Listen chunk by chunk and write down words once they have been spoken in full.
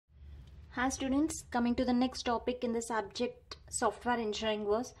Hi students, coming to the next topic in the subject software engineering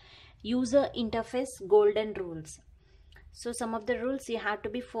was user interface golden rules. So some of the rules you have to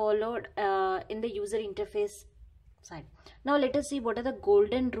be followed in the user interface side. Now let us see what are the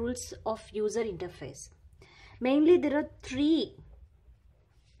golden rules of user interface. Mainly there are three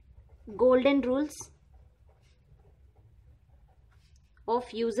golden rules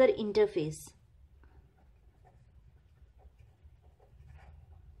of user interface.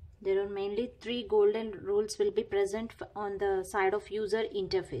 There are mainly three golden rules will be present on the side of user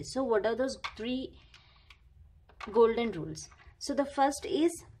interface. So what are those three golden rules? So the first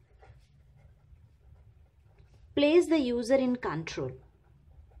is place the user in control.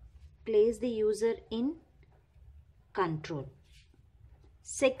 Place the user in control.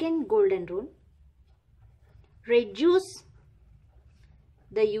 Second golden rule, reduce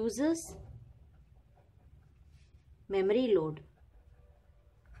the user's memory load.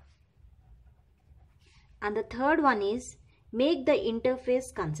 And the third one is make the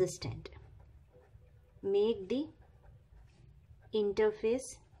interface consistent. Make the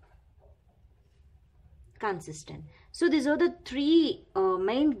interface consistent. So these are the three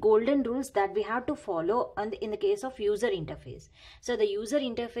main golden rules that we have to follow in the case of user interface. So the user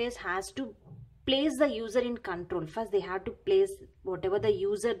interface has to place the user in control. First they have to place whatever the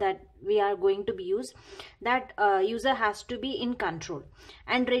user that we are going to be used, that user has to be in control,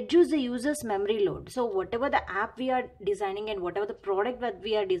 and reduce the user's memory load. So whatever the app we are designing and whatever the product that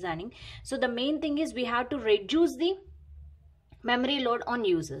we are designing, so the main thing is we have to reduce the memory load on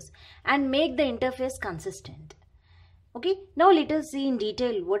users and make the interface consistent. Okay, now let us see in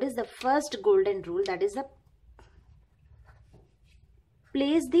detail what is the first golden rule, that is the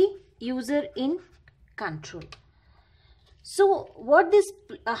place the user in control. So what this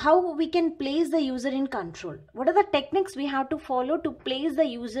how we can place the user in control? What are the techniques we have to follow to place the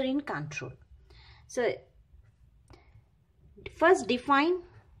user in control? So first define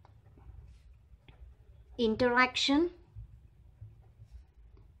interaction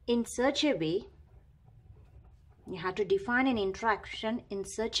in such a way, you have to define an interaction in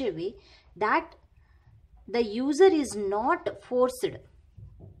such a way that the user is not forced.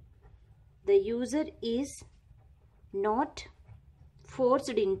 The user is not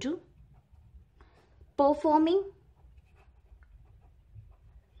forced into performing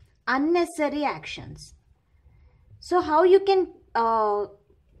unnecessary actions. So how you can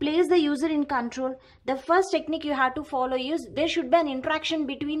place the user in control? The first technique you have to follow is there should be an interaction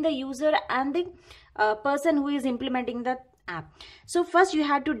between the user and the person who is implementing the app. So first you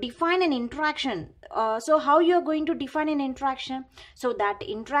have to define an interaction. So how you are going to define an interaction? So that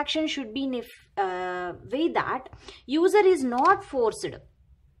interaction should be in a way that user is not forced.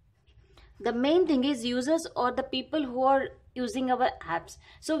 The main thing is users or the people who are using our apps.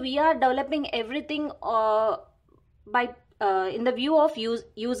 So we are developing everything by in the view of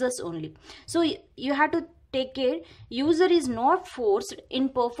users only. So you have to take care user is not forced in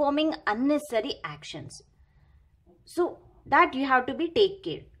performing unnecessary actions. So that you have to be take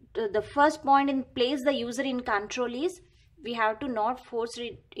care. The first point in place the user in control is we have to not force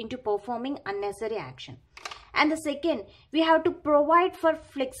it into performing unnecessary action. And the second, we have to provide for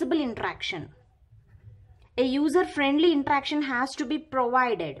flexible interaction. A user friendly interaction has to be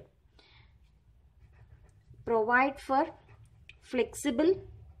provided. Provide for flexible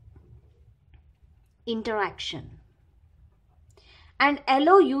interaction and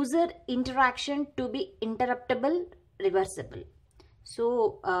allow user interaction to be interruptible, reversible.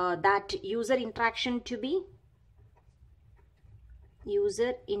 So that user interaction to be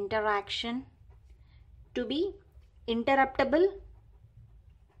interruptible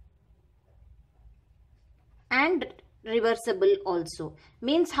and reversible also.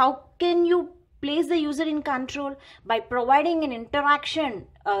 Means how can you place the user in control? By providing an interaction.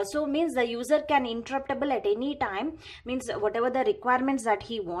 So means the user can interruptible at any time, means whatever the requirements that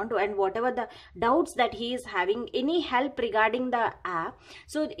he want and whatever the doubts that he is having, any help regarding the app,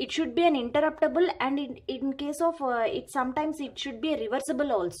 so it should be an interruptible, and in case of it sometimes it should be a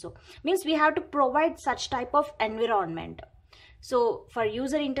reversible also. Means we have to provide such type of environment. So for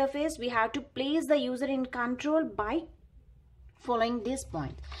user interface we have to place the user in control by following this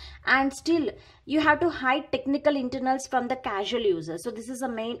point. And still you have to hide technical internals from the casual user. So this is the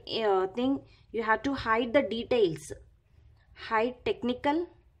main thing, you have to hide the details. Hide technical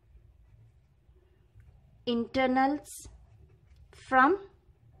internals from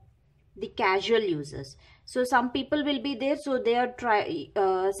the casual users. So some people will be there, so they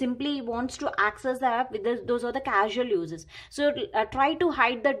are simply wants to access the app with those are the casual users. So try to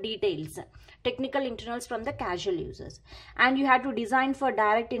hide the details, technical internals from the casual users. And you have to design for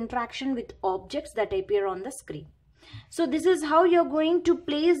direct interaction with objects that appear on the screen. So this is how you're going to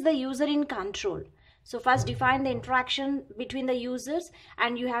place the user in control. So first define the interaction between the users,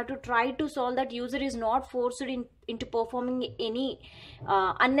 and you have to try to solve that user is not forced into performing any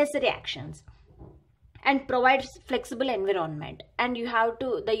unnecessary actions, and provide flexible environment. And you have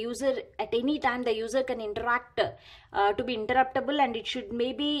to, the user at any time the user can interact to be interruptible, and it should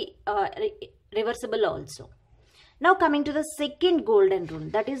maybe reversible also. Now coming to the second golden rule,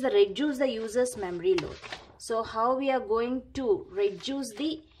 that is the reduce the user's memory load. So how we are going to reduce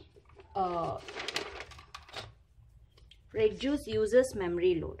the reduce user's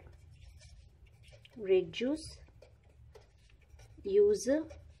memory load. Reduce user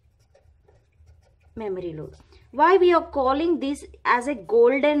memory load. Why we are calling this as a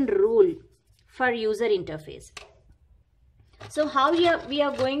golden rule for user interface? So how we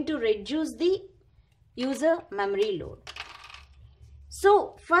are going to reduce the user memory load?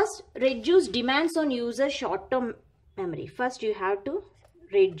 So first, reduce demands on user short-term memory. First you have to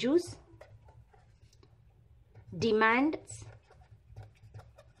reduce demands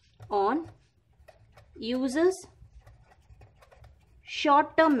on users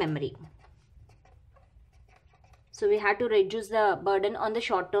short-term memory. So we have to reduce the burden on the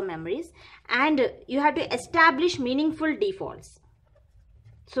short-term memories, and you have to establish meaningful defaults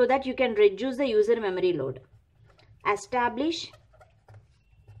so that you can reduce the user memory load. Establish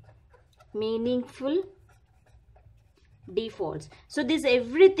meaningful defaults. So this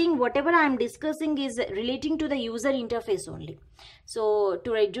everything whatever I am discussing is relating to the user interface only. So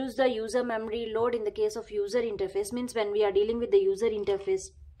to reduce the user memory load in the case of user interface means when we are dealing with the user interface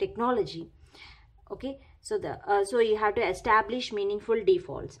technology. Okay, so so you have to establish meaningful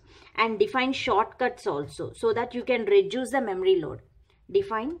defaults and define shortcuts also so that you can reduce the memory load.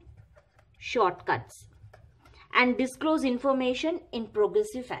 Define shortcuts and disclose information in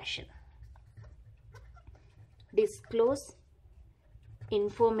progressive fashion. Disclose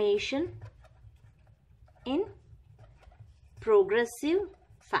information in progressive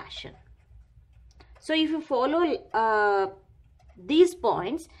fashion. So if you follow these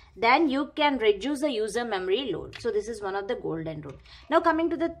points, then you can reduce the user memory load. So this is one of the golden rule. Now coming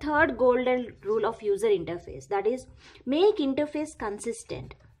to the third golden rule of user interface, that is make interface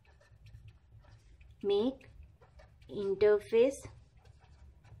consistent. Make interface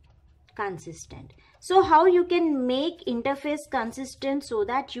consistent. So how you can make interface consistent so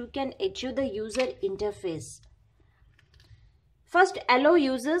that you can achieve the user interface? First, allow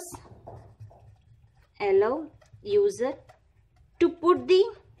user to put the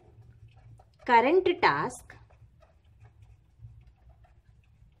current task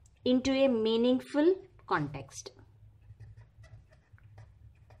into a meaningful context.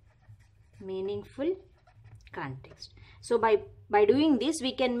 Meaningful context. So by doing this,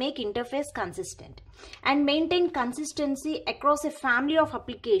 we can make interface consistent and maintain consistency across a family of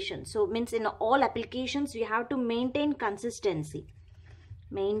applications. So means in all applications we have to maintain consistency.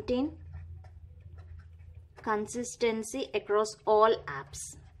 Maintain consistency across all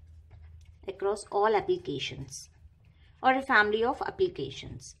apps, across all applications or a family of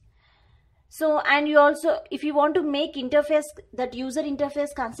applications. So, and you also, if you want to make interface, that user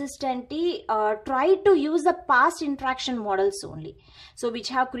interface consistency, try to use the past interaction models only. So which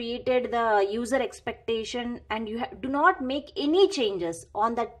have created the user expectation, and you do not make any changes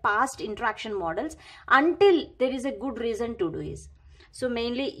on that past interaction models until there is a good reason to do this. So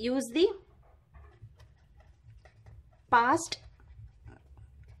mainly use the past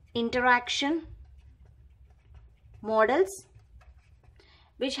interaction models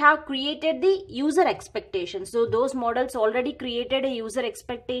which have created the user expectation. So those models already created a user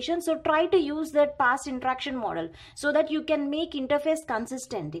expectation. So try to use that past interaction model so that you can make interface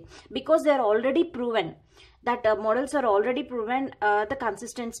consistently, because they are already proven, that models are already proven the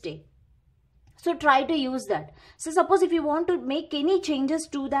consistent state. So try to use that. So suppose if you want to make any changes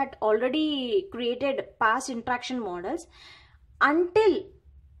to that already created past interaction models, until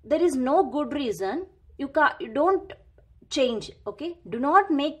there is no good reason, you don't change. Okay, do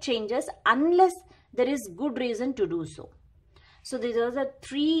not make changes unless there is good reason to do so. So these are the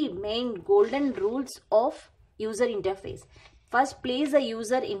three main golden rules of user interface. First, place the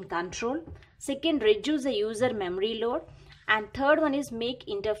user in control. Second, reduce the user memory load. And third one is make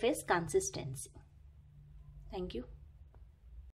interface consistency. Thank you.